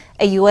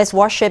A U.S.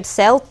 warship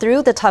sailed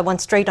through the Taiwan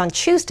Strait on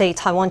Tuesday,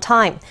 Taiwan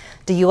time.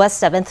 The U.S.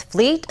 7th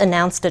Fleet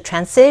announced the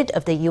transit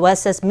of the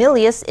USS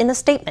Milius in a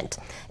statement.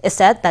 It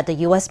said that the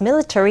U.S.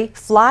 military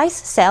flies,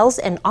 sails,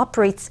 and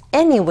operates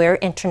anywhere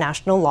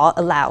international law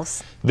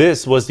allows.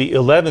 This was the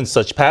 11th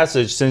such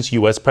passage since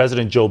U.S.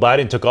 President Joe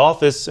Biden took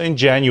office in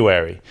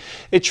January.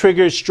 It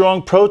triggered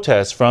strong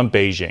protests from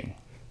Beijing.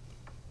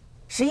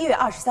 11月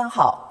23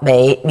号，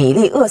美米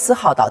利厄斯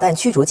号导弹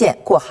驱逐舰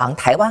过航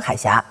台湾海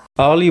峡。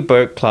Arleigh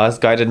Burke-class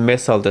guided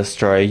missile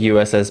destroyer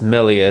USS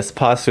Milius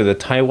passed through the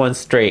Taiwan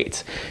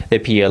Strait. The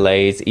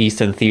PLA's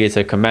Eastern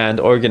Theater Command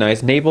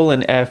organized naval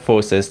and air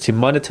forces to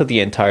monitor the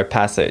entire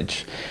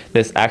passage.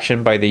 This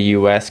action by the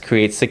U.S.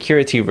 creates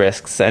security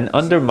risks and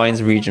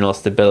undermines regional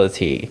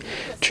stability.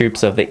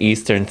 Troops of the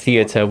Eastern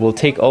Theater will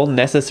take all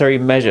necessary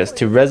measures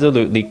to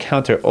resolutely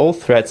counter all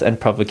threats and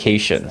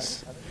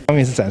provocations. On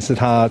the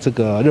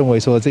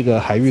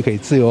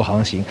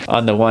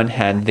one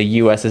hand, the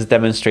U.S. is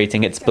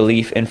demonstrating its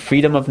belief in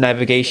freedom of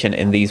navigation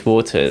in these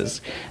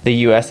waters. The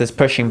U.S. is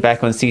pushing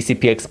back on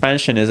CCP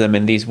expansionism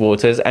in these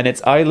waters and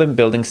its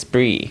island-building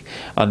spree.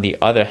 On the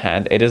other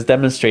hand, it is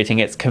demonstrating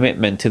its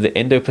commitment to the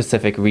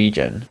Indo-Pacific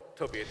region.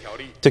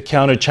 To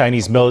counter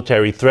Chinese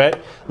military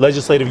threat,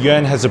 Legislative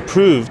Yuan has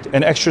approved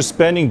an extra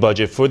spending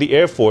budget for the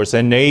Air Force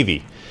and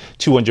Navy.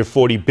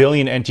 240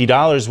 billion NT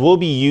dollars will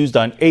be used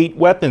on 8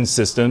 weapons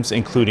systems,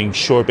 including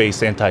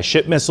shore-based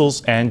anti-ship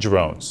missiles and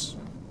drones.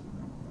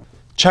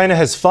 China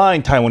has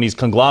fined Taiwanese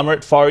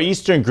conglomerate Far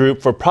Eastern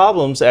Group for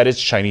problems at its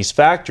Chinese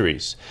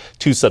factories.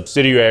 2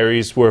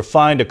 subsidiaries were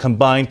fined a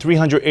combined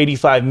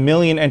 385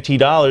 million NT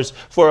dollars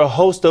for a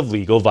host of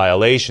legal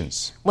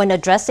violations. When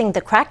addressing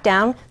the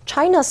crackdown,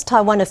 China's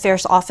Taiwan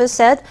Affairs Office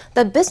said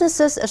that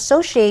businesses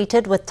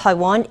associated with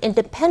Taiwan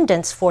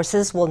independence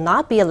forces will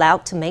not be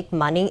allowed to make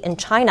money in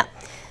China.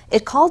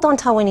 It called on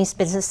Taiwanese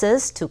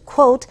businesses to,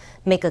 quote,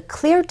 make a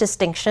clear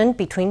distinction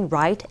between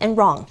right and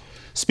wrong.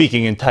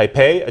 Speaking in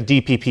Taipei, a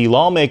DPP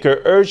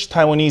lawmaker urged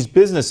Taiwanese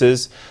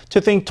businesses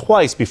to think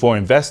twice before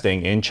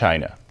investing in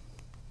China.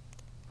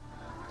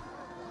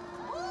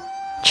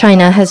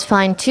 China has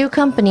fined 2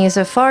 companies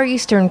of Far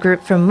Eastern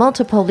Group for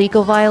multiple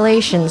legal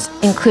violations,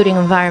 including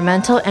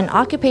environmental and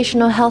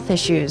occupational health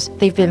issues.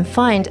 They've been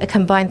fined a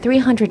combined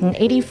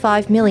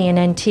 385 million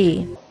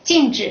NT.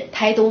 禁止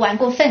台独顽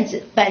固分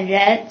子本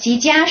人及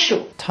家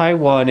属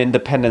Taiwan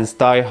independence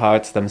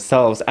diehards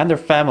themselves and their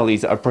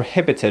families are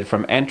prohibited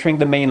from entering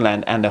the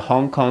mainland and the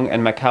Hong Kong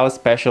and Macau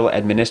special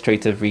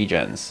administrative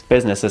regions.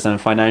 Businesses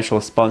and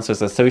financial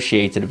sponsors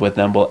associated with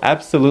them will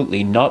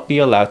absolutely not be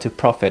allowed to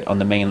profit on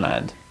the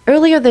mainland.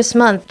 Earlier this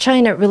month,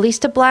 China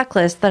released a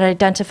blacklist that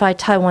identified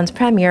Taiwan's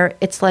premier,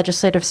 its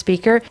legislative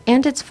speaker,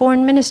 and its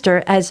foreign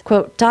minister as,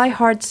 quote,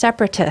 die-hard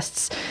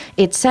separatists.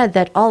 It said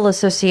that all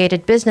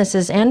associated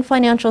businesses and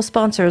financial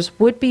sponsors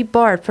would be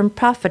barred from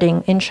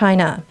profiting in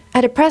China.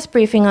 At a press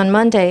briefing on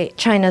Monday,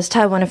 China's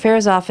Taiwan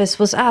Affairs Office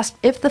was asked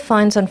if the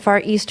fines on Far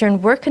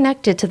Eastern were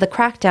connected to the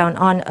crackdown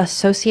on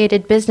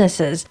associated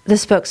businesses. The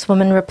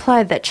spokeswoman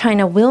replied that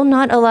China will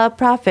not allow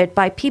profit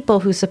by people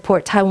who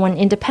support Taiwan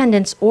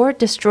independence or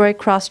destroy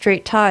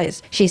cross-strait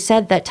ties. She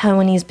said that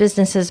Taiwanese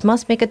businesses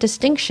must make a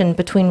distinction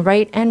between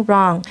right and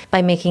wrong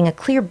by making a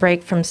clear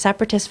break from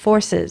separatist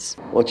forces.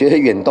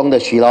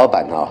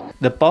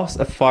 The boss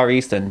of Far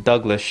Eastern,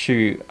 Douglas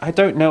Hsu, I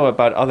don't know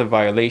about other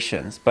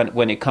violations, but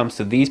when it comes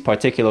to these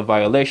particular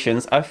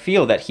violations, I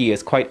feel that he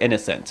is quite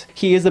innocent.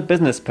 He is a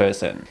business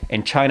person.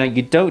 In China,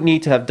 you don't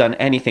need to have done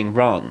anything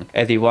wrong.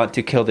 If they want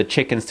to kill the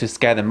chickens to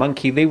scare the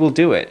monkey, they will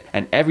do it.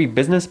 And every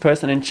business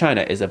person in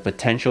China is a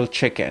potential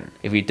chicken.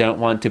 If you don't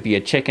want to be a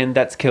chicken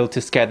that's killed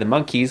to scare the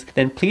monkeys,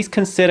 then please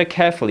consider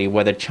carefully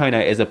whether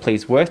China is a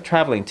place worth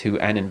traveling to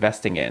and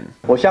investing in.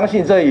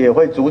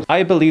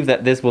 I believe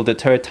that this will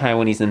deter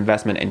Taiwanese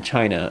investment in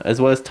China,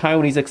 as well as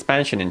Taiwanese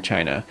expansion in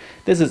China.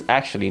 This is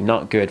actually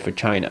not good for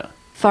China.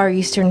 Far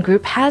Eastern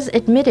Group has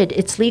admitted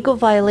its legal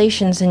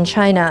violations in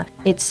China.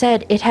 It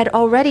said it had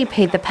already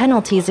paid the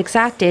penalties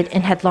exacted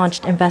and had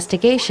launched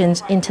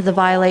investigations into the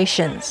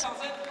violations.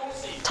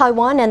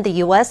 Taiwan and the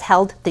U.S.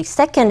 held the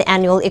 2nd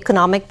annual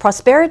Economic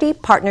Prosperity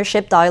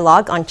Partnership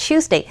Dialogue on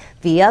Tuesday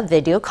via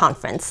video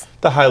conference.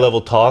 The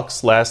high-level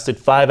talks lasted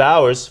 5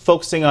 hours,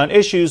 focusing on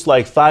issues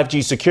like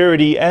 5G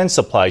security and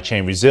supply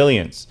chain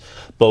resilience.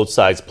 Both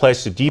sides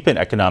pledged to deepen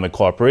economic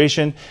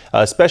cooperation,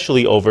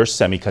 especially over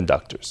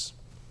semiconductors.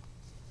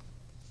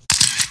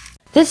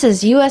 This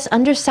is U.S.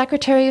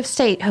 Undersecretary of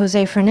State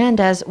Jose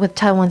Fernandez with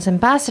Taiwan's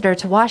ambassador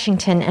to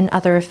Washington and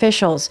other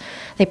officials.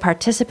 They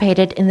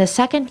participated in the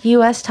 2nd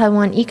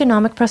U.S.-Taiwan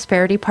Economic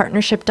Prosperity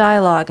Partnership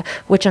Dialogue,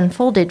 which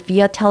unfolded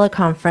via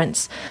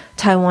teleconference.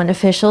 Taiwan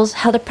officials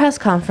held a press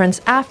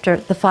conference after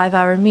the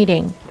 5-hour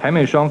meeting. 台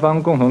美双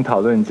方共同讨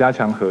论加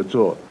强合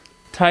作。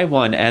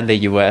 Taiwan and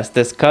the U.S.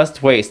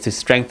 discussed ways to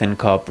strengthen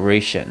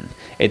cooperation.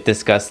 It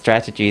discussed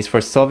strategies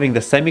for solving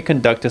the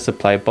semiconductor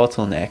supply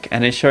bottleneck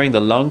and ensuring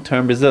the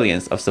long-term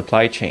resilience of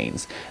supply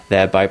chains,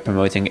 thereby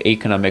promoting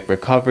economic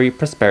recovery,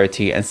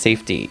 prosperity, and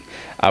safety.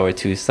 Our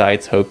two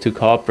sides hope to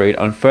cooperate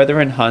on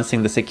further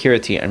enhancing the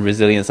security and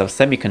resilience of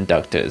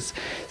semiconductors,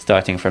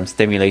 starting from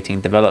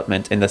stimulating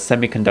development in the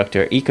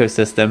semiconductor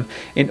ecosystem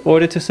in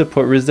order to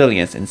support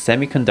resilience in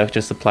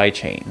semiconductor supply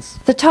chains.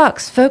 The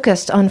talks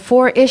focused on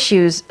 4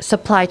 issues: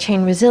 supply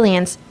chain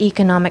resilience,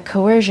 economic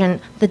coercion,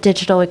 the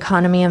digital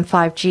economy and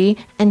 5G,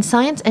 and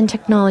science and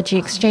technology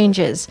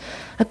exchanges.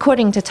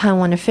 According to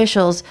Taiwan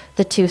officials,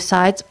 the two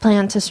sides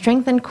plan to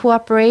strengthen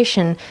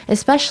cooperation,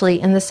 especially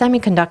in the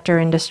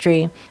semiconductor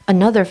industry.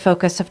 Another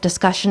focus of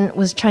discussion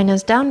was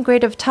China's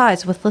downgrade of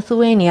ties with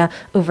Lithuania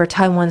over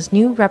Taiwan's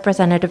new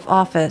representative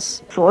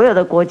office.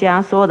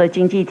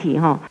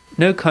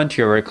 No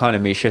country or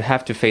economy should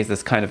have to face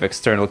this kind of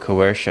external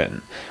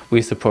coercion.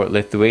 We support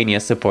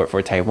Lithuania's support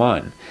for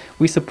Taiwan.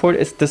 We support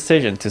its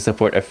decision to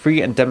support a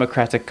free and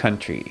democratic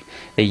country.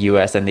 The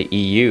US and the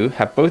EU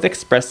have both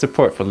expressed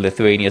support for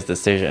Lithuania's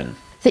decision.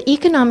 The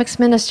economics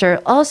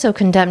minister also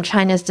condemned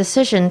China's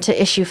decision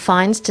to issue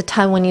fines to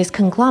Taiwanese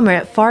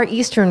conglomerate Far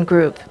Eastern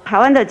Group.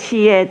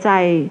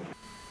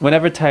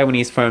 Whenever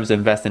Taiwanese firms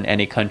invest in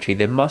any country,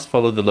 they must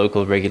follow the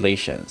local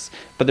regulations.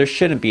 But there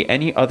shouldn't be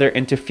any other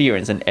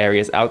interference in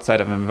areas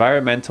outside of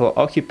environmental,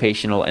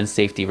 occupational, and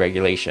safety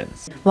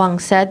regulations. Wang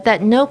said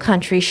that no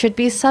country should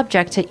be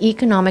subject to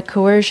economic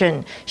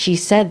coercion. She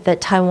said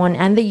that Taiwan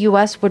and the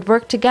U.S. would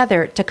work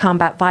together to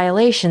combat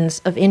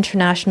violations of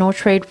international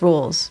trade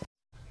rules.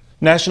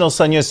 National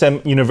Sun Yat-sen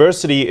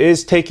University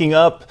is taking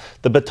up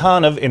the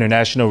baton of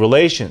international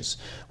relations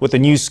with a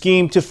new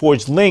scheme to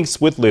forge links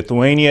with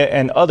Lithuania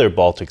and other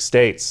Baltic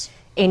states.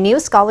 A new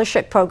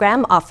scholarship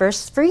program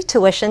offers free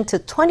tuition to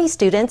 20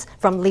 students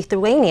from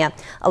Lithuania,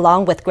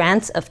 along with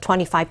grants of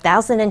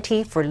 25,000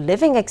 NT for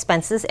living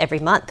expenses every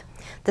month.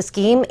 The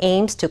scheme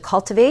aims to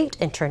cultivate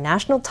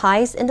international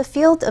ties in the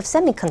field of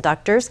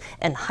semiconductors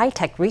and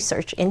high-tech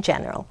research in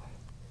general.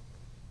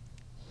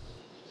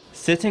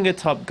 Sitting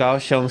atop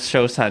Kaohsiung's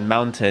Shosan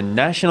Mountain,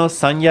 National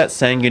Sun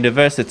Yat-sen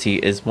University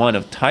is one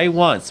of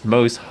Taiwan's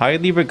most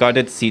highly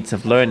regarded seats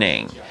of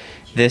learning.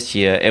 This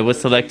year, it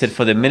was selected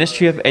for the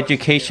Ministry of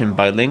Education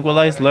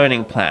Bilingualized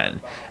Learning Plan,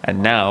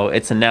 and now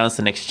it's announced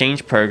an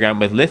exchange program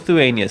with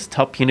Lithuania's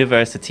top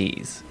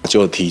universities.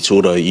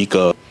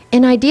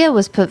 An idea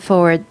was put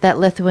forward that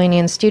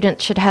Lithuanian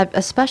students should have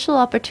a special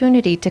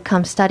opportunity to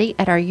come study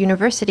at our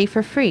university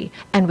for free,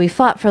 and we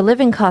fought for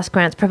living cost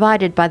grants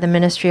provided by the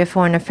Ministry of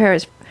Foreign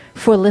Affairs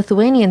for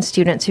Lithuanian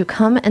students who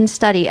come and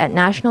study at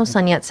National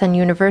Sun Yat-sen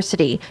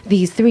University.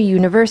 These 3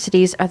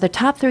 universities are the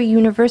top 3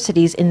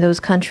 universities in those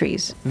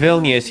countries.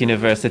 Vilnius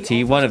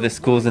University, one of the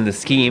schools in the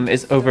scheme,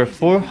 is over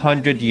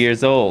 400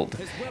 years old.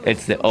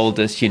 It's the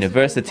oldest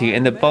university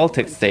in the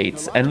Baltic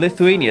states and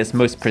Lithuania's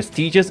most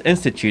prestigious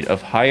institute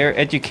of higher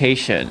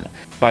education.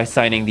 By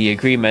signing the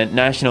agreement,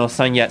 National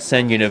Sun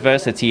Yat-sen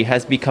University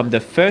has become the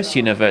first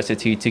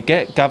university to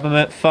get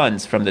government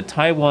funds from the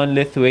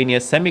Taiwan-Lithuania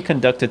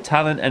Semiconductor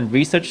Talent and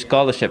Research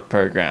Scholarship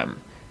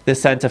Program. The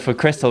Center for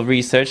Crystal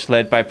Research,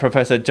 led by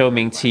Professor Zhou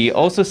Mingqi,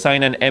 also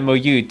signed an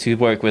MOU to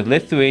work with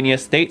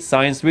Lithuania's state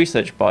science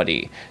research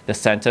body, the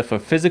Center for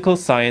Physical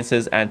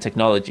Sciences and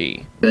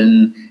Technology.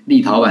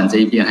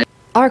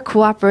 Our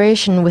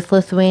cooperation with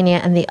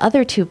Lithuania and the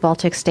other 2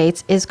 Baltic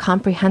states is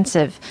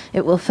comprehensive.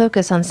 It will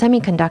focus on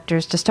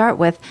semiconductors to start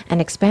with and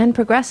expand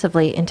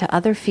progressively into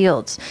other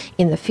fields.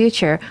 In the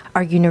future,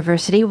 our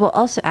university will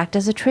also act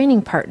as a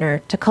training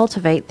partner to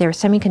cultivate their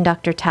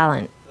semiconductor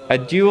talent. A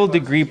dual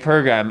degree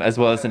program as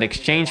well as an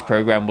exchange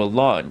program will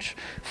launch,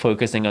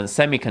 focusing on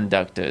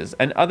semiconductors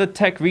and other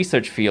tech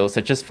research fields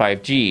such as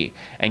 5G,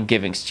 and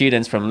giving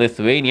students from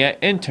Lithuania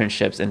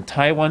internships in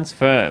Taiwan's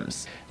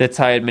firms. The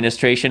Tsai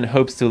administration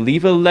hopes to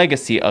leave a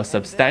legacy of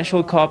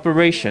substantial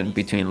cooperation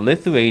between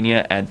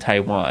Lithuania and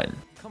Taiwan.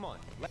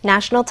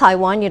 National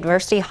Taiwan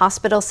University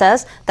Hospital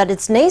says that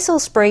its nasal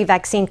spray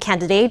vaccine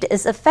candidate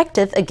is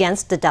effective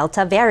against the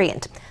Delta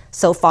variant.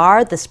 So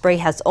far, the spray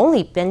has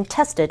only been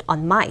tested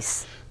on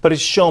mice. But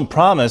it's shown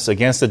promise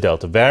against the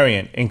Delta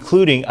variant,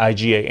 including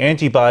IgA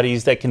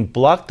antibodies that can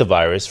block the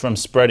virus from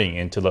spreading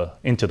into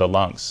the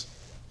lungs.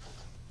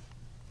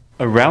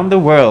 Around the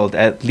world,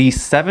 at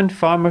least 7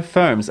 pharma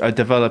firms are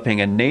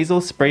developing a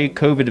nasal spray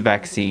COVID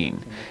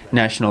vaccine.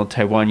 National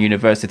Taiwan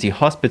University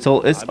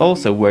Hospital is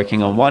also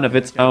working on one of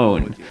its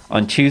own.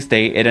 On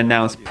Tuesday, it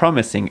announced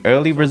promising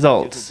early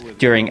results.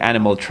 During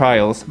animal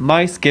trials,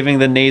 mice giving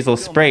the nasal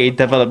spray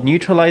developed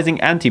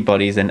neutralizing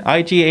antibodies and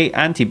IgA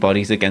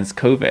antibodies against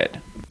COVID.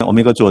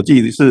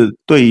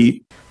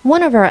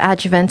 One of our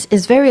adjuvants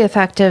is very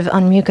effective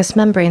on mucous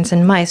membranes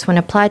in mice when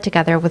applied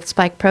together with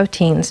spike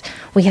proteins.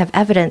 We have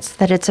evidence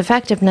that its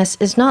effectiveness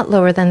is not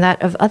lower than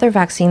that of other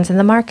vaccines in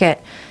the market.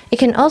 It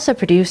can also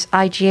produce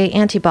IgA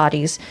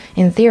antibodies.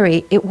 In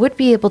theory, it would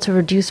be able to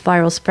reduce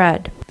viral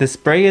spread. The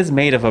spray is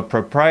made of a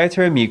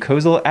proprietary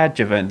mucosal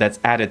adjuvant that's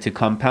added to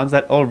compounds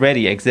that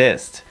already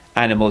exist.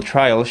 Animal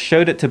trials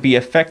showed it to be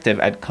effective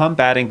at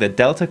combating the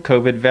Delta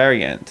COVID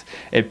variant.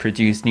 It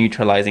produced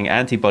neutralizing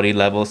antibody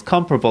levels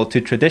comparable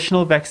to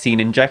traditional vaccine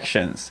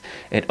injections.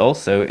 It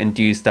also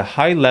induced a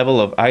high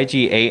level of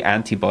IgA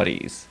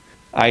antibodies.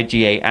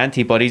 IgA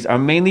antibodies are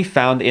mainly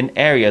found in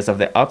areas of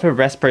the upper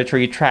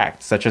respiratory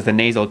tract, such as the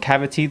nasal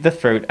cavity, the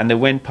throat, and the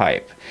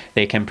windpipe.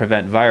 They can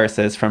prevent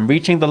viruses from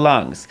reaching the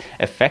lungs,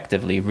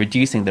 effectively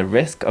reducing the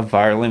risk of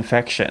viral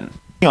infection.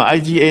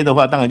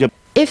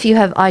 If you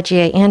have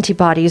IgA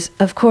antibodies,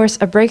 of course,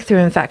 a breakthrough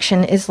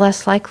infection is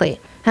less likely.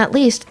 At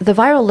least, the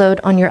viral load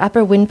on your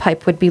upper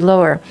windpipe would be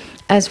lower.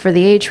 As for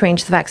the age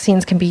range the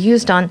vaccines can be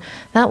used on,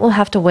 that will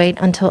have to wait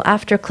until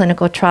after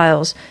clinical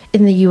trials.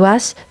 In the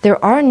U.S.,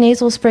 there are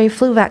nasal spray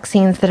flu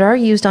vaccines that are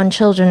used on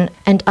children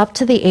and up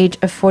to the age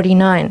of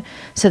 49.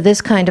 So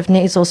this kind of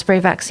nasal spray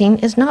vaccine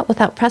is not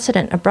without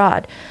precedent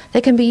abroad.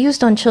 They can be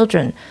used on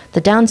children. The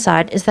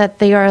downside is that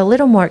they are a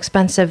little more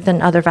expensive than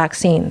other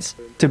vaccines.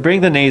 To bring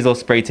the nasal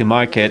spray to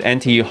market,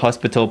 NTU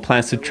Hospital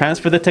plans to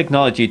transfer the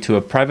technology to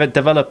a private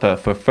developer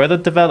for further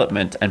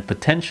development and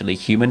potentially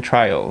human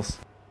trials.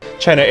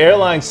 China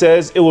Airlines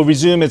says it will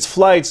resume its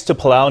flights to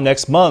Palau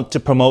next month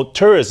to promote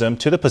tourism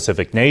to the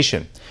Pacific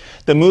nation.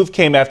 The move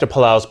came after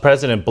Palau's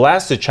president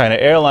blasted China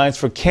Airlines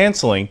for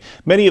canceling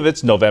many of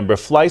its November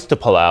flights to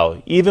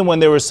Palau, even when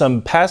there were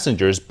some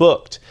passengers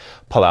booked.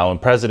 Palauan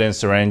President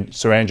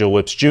Suranjo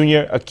Whips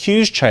Jr.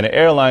 accused China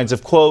Airlines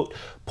of, quote,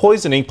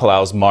 poisoning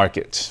Palau's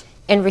market.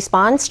 In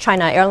response,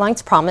 China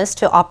Airlines promised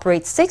to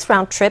operate 6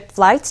 round-trip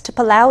flights to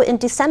Palau in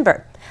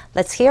December.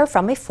 Let's hear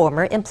from a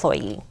former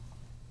employee.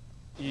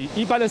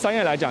 From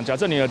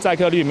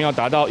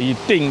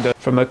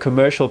a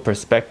commercial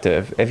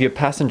perspective, if your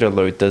passenger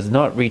load does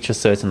not reach a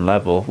certain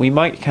level, we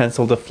might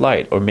cancel the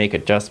flight or make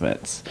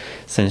adjustments.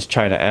 Since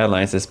China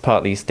Airlines is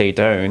partly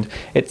state-owned,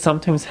 it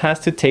sometimes has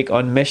to take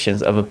on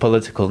missions of a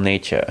political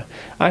nature.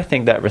 I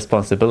think that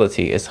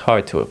responsibility is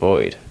hard to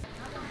avoid.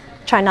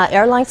 China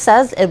Airlines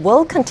says it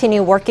will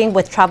continue working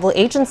with travel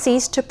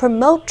agencies to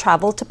promote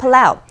travel to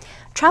Palau.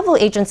 Travel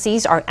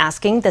agencies are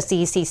asking the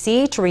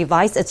CCC to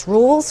revise its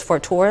rules for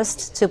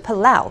tourists to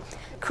Palau.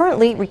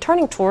 Currently,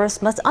 returning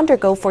tourists must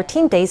undergo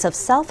 14 days of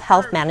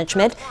self-health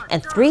management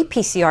and 3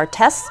 PCR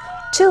tests,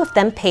 2 of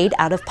them paid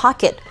out of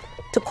pocket.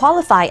 To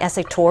qualify as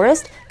a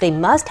tourist, they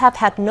must have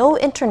had no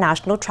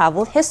international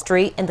travel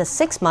history in the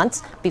 6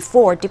 months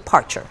before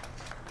departure.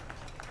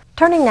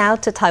 Turning now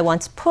to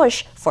Taiwan's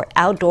push for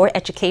outdoor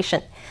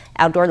education.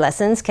 Outdoor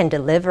lessons can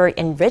deliver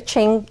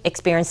enriching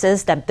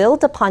experiences that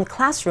build upon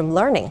classroom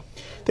learning.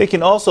 They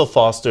can also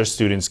foster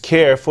students'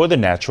 care for the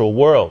natural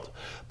world.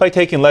 By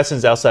taking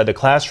lessons outside the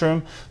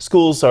classroom,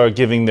 schools are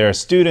giving their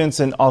students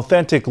an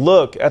authentic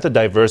look at the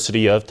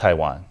diversity of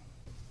Taiwan.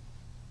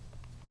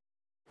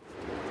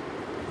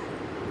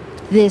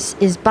 This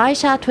is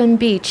Baishatun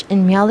Beach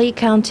in Miaoli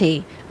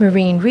County.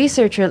 Marine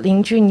researcher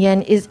Lin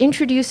Junyan is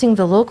introducing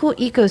the local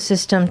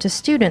ecosystem to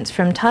students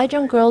from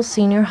Taichung Girls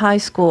Senior High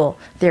School.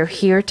 They're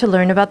here to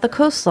learn about the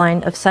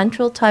coastline of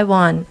central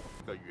Taiwan.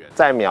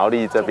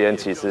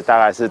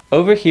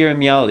 Over here in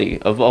Miaoli,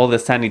 of all the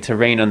sandy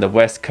terrain on the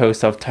west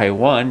coast of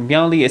Taiwan,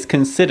 Miaoli is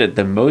considered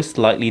the most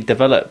lightly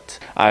developed.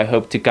 I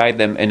hope to guide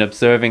them in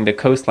observing the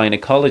coastline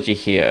ecology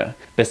here.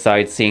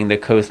 Besides seeing the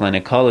coastline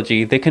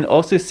ecology, they can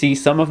also see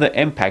some of the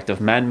impact of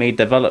man-made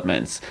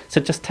developments,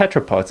 such as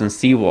tetrapods and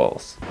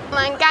seawalls.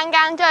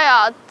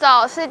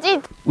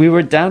 We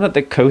were down at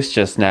the coast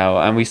just now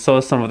and we saw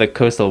some of the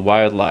coastal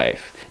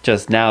wildlife.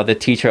 Just now, the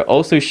teacher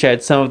also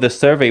shared some of the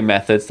survey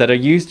methods that are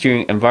used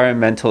during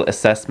environmental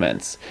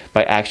assessments.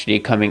 By actually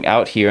coming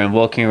out here and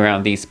walking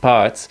around these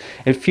parts,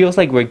 it feels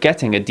like we're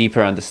getting a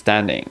deeper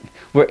understanding.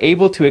 We're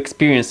able to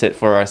experience it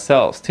for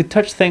ourselves, to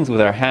touch things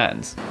with our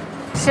hands.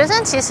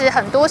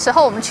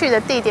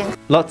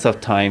 Lots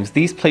of times,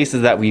 these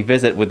places that we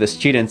visit with the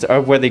students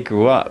are where they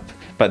grew up,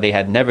 but they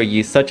had never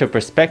used such a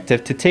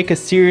perspective to take a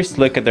serious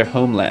look at their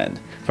homeland.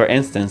 For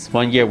instance,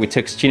 one year we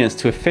took students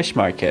to a fish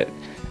market.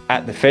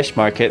 At the fish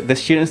market, the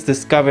students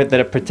discovered that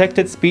a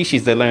protected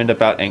species they learned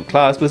about in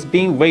class was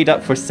being weighed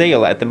up for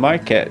sale at the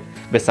market.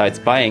 Besides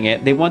buying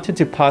it, they wanted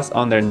to pass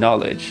on their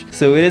knowledge.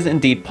 So it is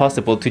indeed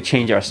possible to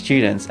change our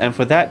students and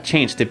for that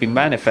change to be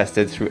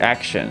manifested through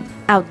action.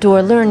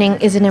 Outdoor learning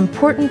is an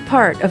important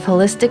part of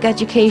holistic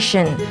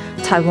education.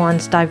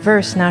 Taiwan's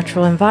diverse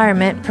natural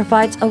environment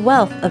provides a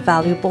wealth of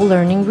valuable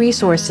learning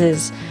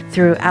resources.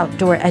 Through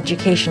outdoor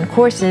education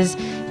courses,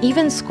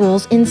 even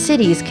schools in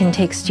cities can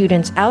take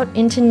students out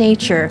into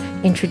nature,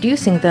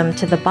 introducing them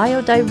to the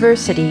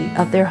biodiversity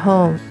of their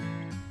home.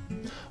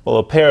 Well,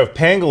 a pair of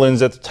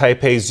pangolins at the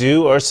Taipei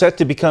Zoo are set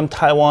to become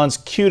Taiwan's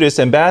cutest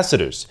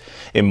ambassadors.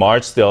 In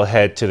March, they'll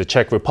head to the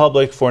Czech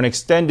Republic for an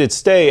extended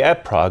stay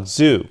at Prague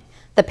Zoo.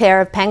 The pair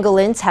of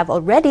pangolins have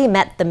already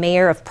met the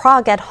mayor of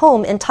Prague at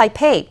home in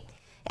Taipei.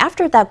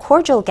 After that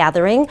cordial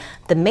gathering,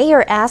 the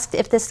mayor asked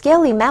if the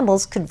scaly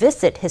mammals could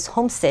visit his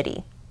home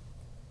city.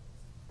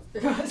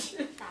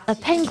 A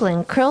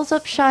penguin curls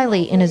up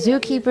shyly in a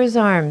zookeeper's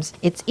arms.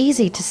 It's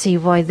easy to see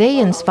why they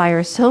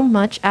inspire so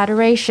much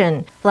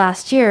adoration.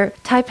 Last year,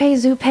 Taipei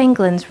Zoo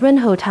penguins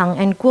Renhou Tang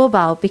and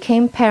Guobao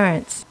became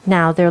parents.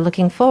 Now they're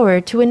looking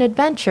forward to an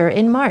adventure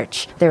in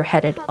March. They're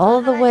headed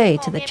all the way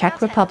to the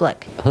Czech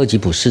Republic.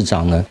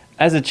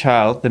 As a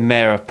child, the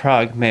mayor of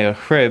Prague, Mayor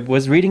Hryb,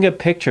 was reading a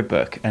picture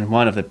book, and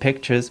one of the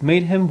pictures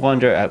made him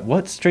wonder at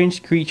what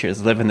strange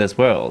creatures live in this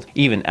world,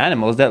 even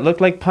animals that look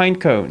like pine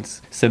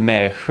cones. So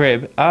Mayor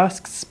Hryb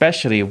asked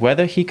specially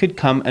whether he could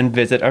come and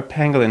visit our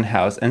pangolin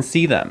house and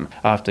see them,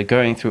 after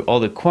going through all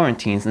the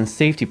quarantines and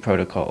safety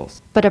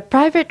protocols. But a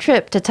private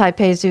trip to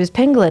Taipei Zoo's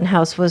pangolin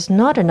house was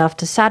not enough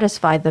to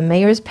satisfy the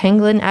mayor's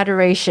pangolin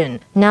adoration.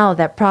 Now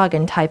that Prague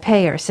and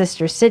Taipei are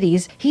sister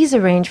cities, he's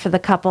arranged for the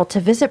couple to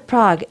visit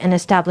Prague and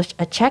establish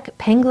a Czech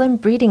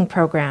pangolin breeding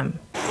program.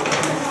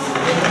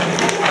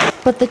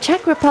 But the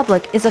Czech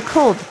Republic is a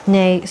cold,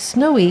 nay,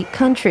 snowy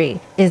country.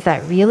 Is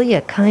that really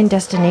a kind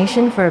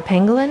destination for a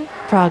pangolin?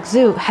 Prague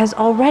Zoo has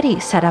already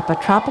set up a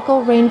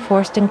tropical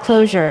rainforest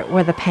enclosure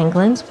where the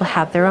pangolins will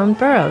have their own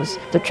burrows.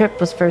 The trip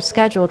was first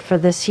scheduled for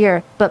this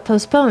year, but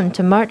postponed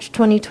to March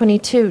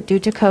 2022 due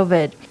to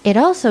COVID. It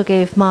also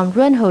gave mom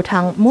Ren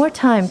Hotang more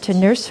time to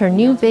nurse her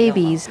new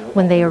babies.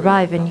 When they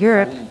arrive in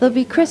Europe, they'll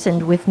be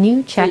christened with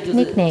new Czech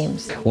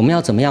nicknames.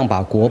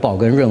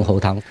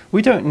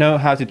 We don't know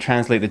how to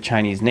translate the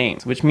Chinese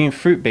names, which mean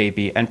fruit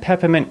baby and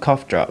peppermint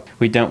cough drop.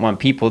 We don't want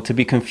people to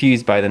be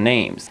confused by the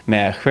names.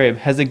 Mayor Hryb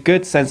has a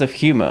good sense of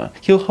humor.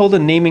 He'll hold a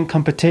naming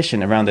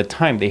competition around the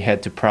time they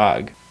head to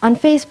Prague. On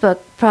Facebook,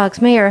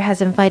 Prague's mayor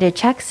has invited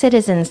Czech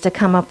citizens to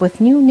come up with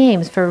new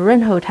names for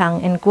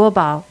Renhotang and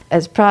Guobao.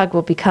 As Prague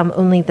will become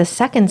only the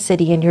second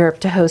city in Europe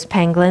to host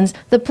pangolins,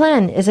 the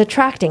plan is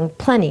attracting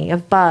plenty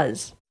of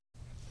buzz.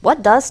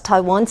 What does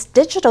Taiwan's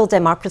digital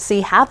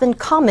democracy have in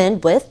common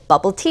with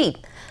bubble tea?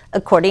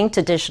 According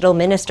to Digital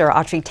Minister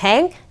Audrey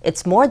Tang,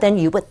 it's more than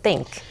you would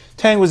think.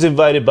 Tang was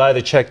invited by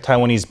the Czech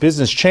Taiwanese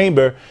Business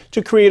Chamber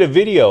to create a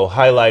video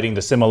highlighting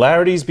the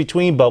similarities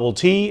between bubble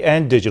tea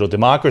and digital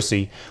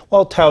democracy,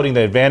 while touting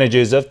the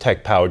advantages of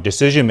tech-powered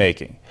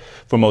decision-making.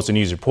 Formosa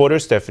News reporter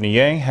Stephanie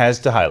Yang has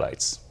the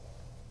highlights.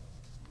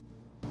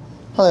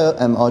 Hello,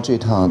 I'm Audrey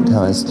Tang,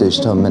 Taiwan's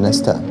Digital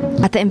Minister.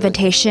 At the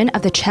invitation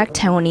of the Czech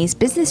Taiwanese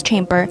Business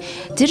Chamber,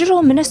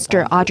 Digital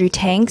Minister Audrey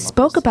Tang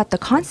spoke about the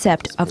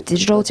concept of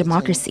digital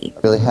democracy.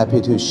 Really happy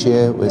to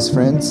share with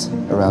friends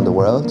around the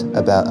world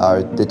about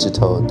our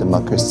digital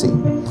democracy.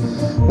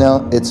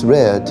 Now, it's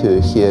rare to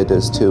hear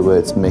those two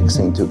words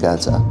mixing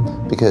together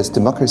because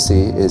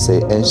democracy is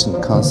an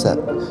ancient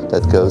concept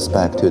that goes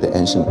back to the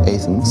ancient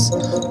Athens,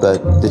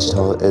 but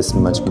digital is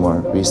much more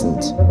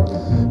recent.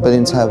 But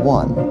in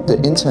Taiwan, the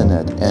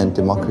internet and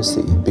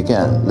democracy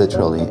began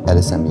literally at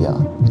the same year.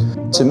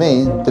 To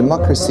me,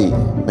 democracy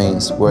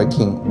means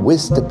working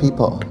with the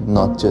people,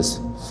 not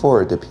just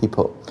for the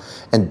people.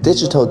 And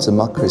digital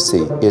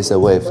democracy is a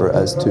way for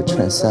us to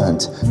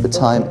transcend the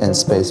time and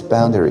space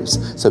boundaries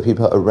so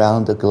people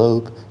around the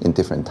globe in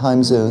different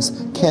time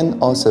zones can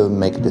also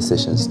make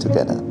decisions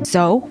together.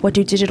 So, what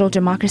do digital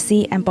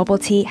democracy and bubble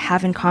tea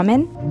have in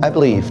common? I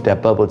believe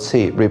that bubble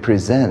tea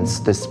represents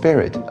the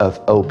spirit of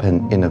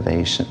open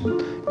innovation.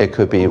 It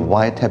could be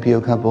white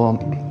tapioca ball,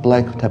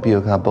 black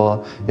tapioca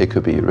ball, it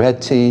could be red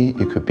tea,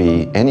 it could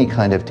be any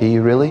kind of tea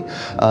really.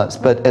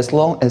 But as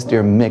long as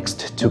they're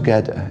mixed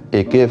together,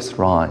 it gives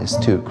rise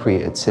to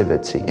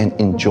creativity and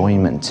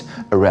enjoyment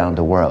around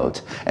the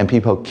world. And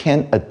people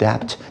can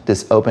adapt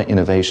this open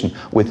innovation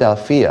without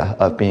fear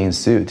of being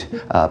sued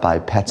by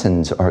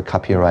patent or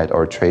copyright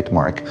or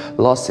trademark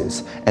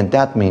losses. And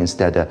that means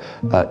that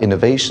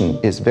innovation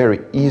is very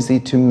easy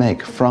to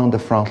make from the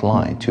front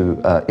line to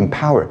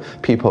empower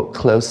people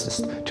closest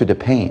to the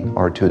pain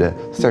or to the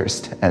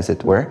thirst, as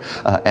it were,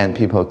 and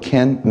people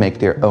can make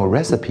their own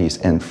recipes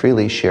and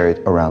freely share it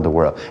around the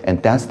world.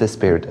 And that's the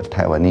spirit of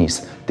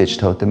Taiwanese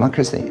digital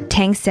democracy.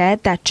 Tang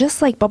said that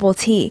just like bubble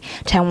tea,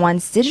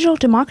 Taiwan's digital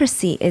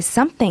democracy is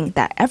something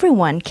that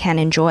everyone can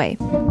enjoy.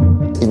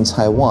 In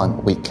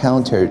Taiwan, we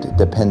countered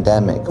the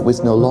pandemic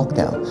with no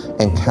lockdown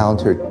and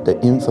countered the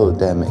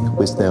infodemic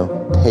with no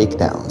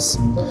takedowns.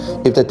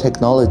 If the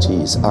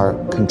technologies are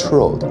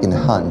controlled in the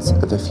hands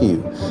of a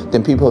few,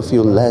 then people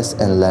feel less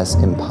and less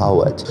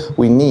empowered.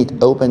 We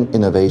need open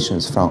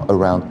innovations from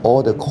around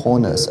all the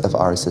corners of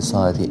our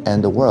society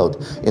and the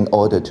world in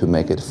order to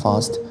make it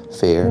fast,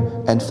 fair,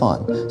 and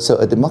fun. So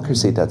a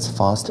democracy that's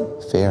fast,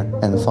 fair,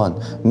 and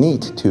fun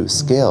need to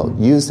scale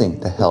using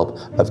the help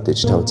of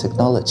digital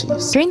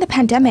technologies. During the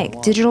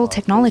pandemic, digital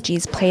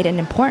technologies played an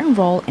important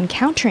role in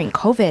countering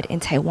COVID in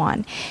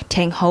Taiwan.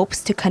 Tang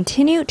hopes to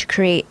continue to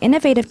create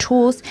innovative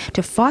tools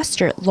to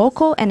foster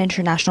local and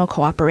international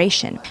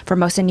cooperation.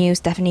 Formosa News,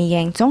 Stephanie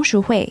Yang,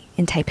 Zongshu Hui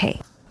in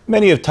Taipei.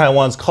 Many of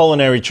Taiwan's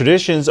culinary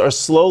traditions are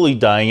slowly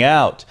dying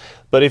out.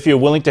 But if you're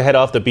willing to head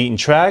off the beaten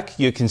track,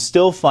 you can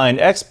still find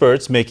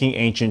experts making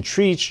ancient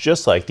treats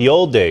just like the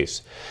old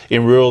days.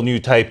 In rural New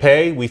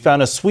Taipei, we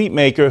found a sweet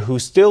maker who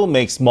still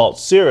makes malt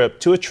syrup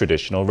to a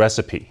traditional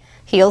recipe.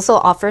 He also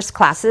offers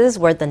classes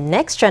where the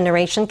next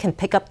generation can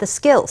pick up the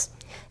skills.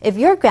 If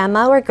your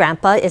grandma or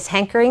grandpa is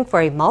hankering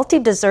for a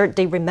malty dessert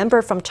they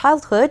remember from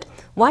childhood,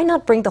 why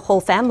not bring the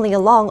whole family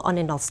along on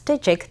a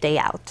nostalgic day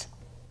out?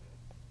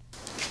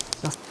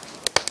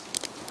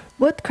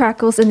 Wood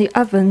crackles in the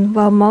oven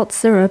while malt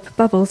syrup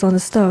bubbles on the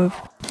stove.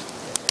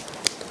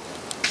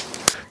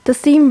 The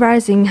steam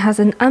rising has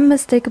an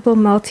unmistakable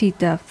malty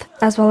depth,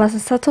 as well as a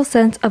subtle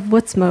scent of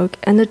wood smoke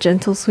and a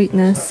gentle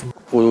sweetness.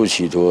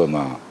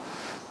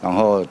 I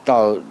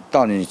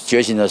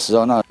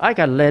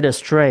got led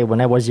astray when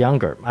I was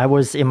younger. I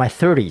was in my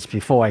 30s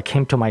before I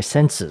came to my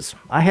senses.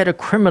 I had a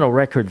criminal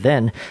record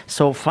then,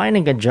 so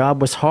finding a job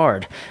was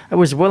hard. I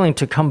was willing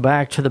to come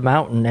back to the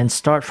mountain and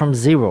start from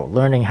zero,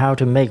 learning how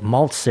to make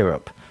malt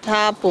syrup.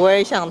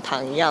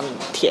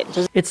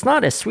 It's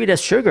not as sweet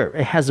as sugar.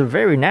 It has a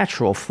very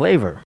natural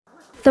flavor.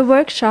 The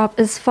workshop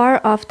is far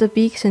off the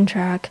beaten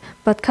track,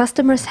 but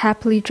customers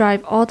happily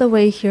drive all the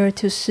way here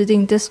to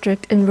Shiding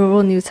District in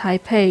rural New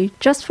Taipei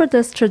just for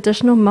this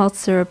traditional malt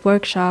syrup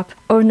workshop.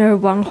 Owner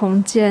Wang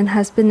Hongjian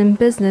has been in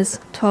business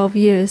 12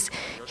 years.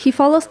 He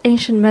follows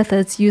ancient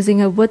methods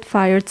using a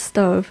wood-fired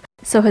stove,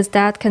 so his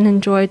dad can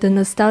enjoy the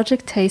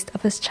nostalgic taste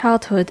of his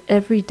childhood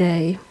every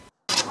day.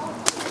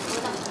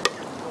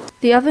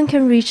 The oven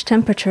can reach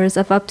temperatures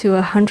of up to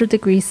 100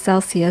 degrees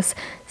Celsius.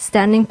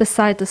 Standing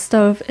beside the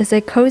stove is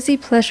a cozy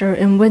pleasure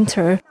in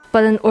winter,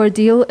 but an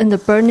ordeal in the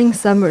burning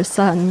summer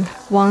sun.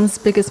 Wang's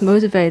biggest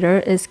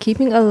motivator is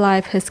keeping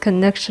alive his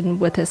connection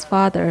with his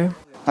father.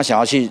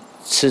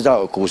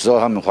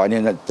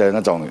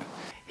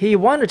 He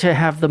wanted to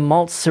have the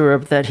malt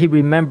syrup that he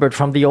remembered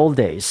from the old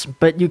days,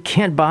 but you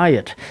can't buy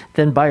it.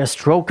 Then by a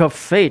stroke of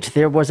fate,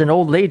 there was an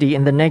old lady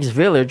in the next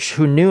village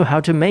who knew how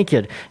to make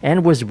it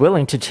and was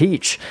willing to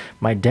teach.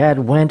 My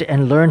dad went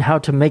and learned how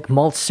to make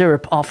malt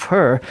syrup off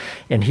her,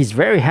 and he's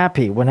very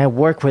happy when I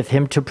work with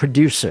him to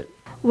produce it.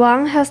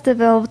 Wang has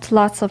developed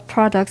lots of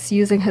products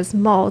using his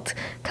malt,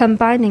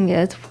 combining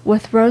it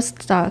with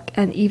roast duck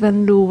and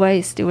even lu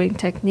wei stewing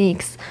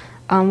techniques.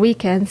 On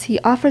weekends, he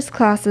offers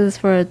classes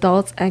for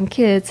adults and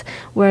kids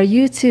where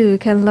you too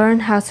can learn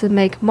how to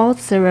make malt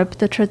syrup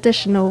the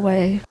traditional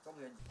way.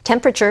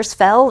 Temperatures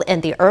fell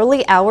in the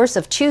early hours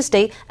of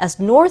Tuesday as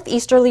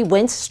northeasterly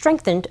winds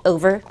strengthened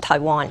over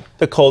Taiwan.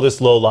 The coldest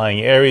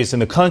low-lying areas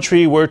in the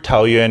country were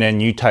Taoyuan and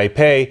New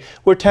Taipei,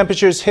 where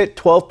temperatures hit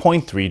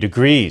 12.3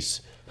 degrees.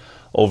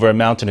 Over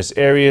mountainous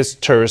areas,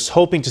 tourists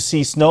hoping to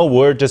see snow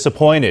were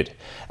disappointed.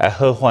 At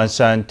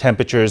Hehuanshan,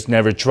 temperatures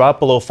never dropped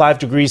below 5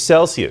 degrees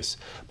Celsius.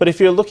 But if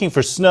you're looking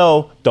for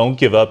snow, don't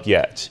give up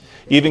yet.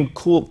 Even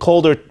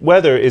colder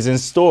weather is in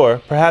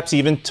store, perhaps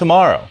even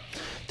tomorrow.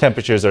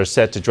 Temperatures are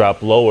set to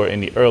drop lower in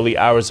the early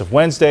hours of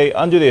Wednesday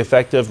under the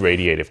effect of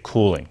radiative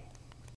cooling.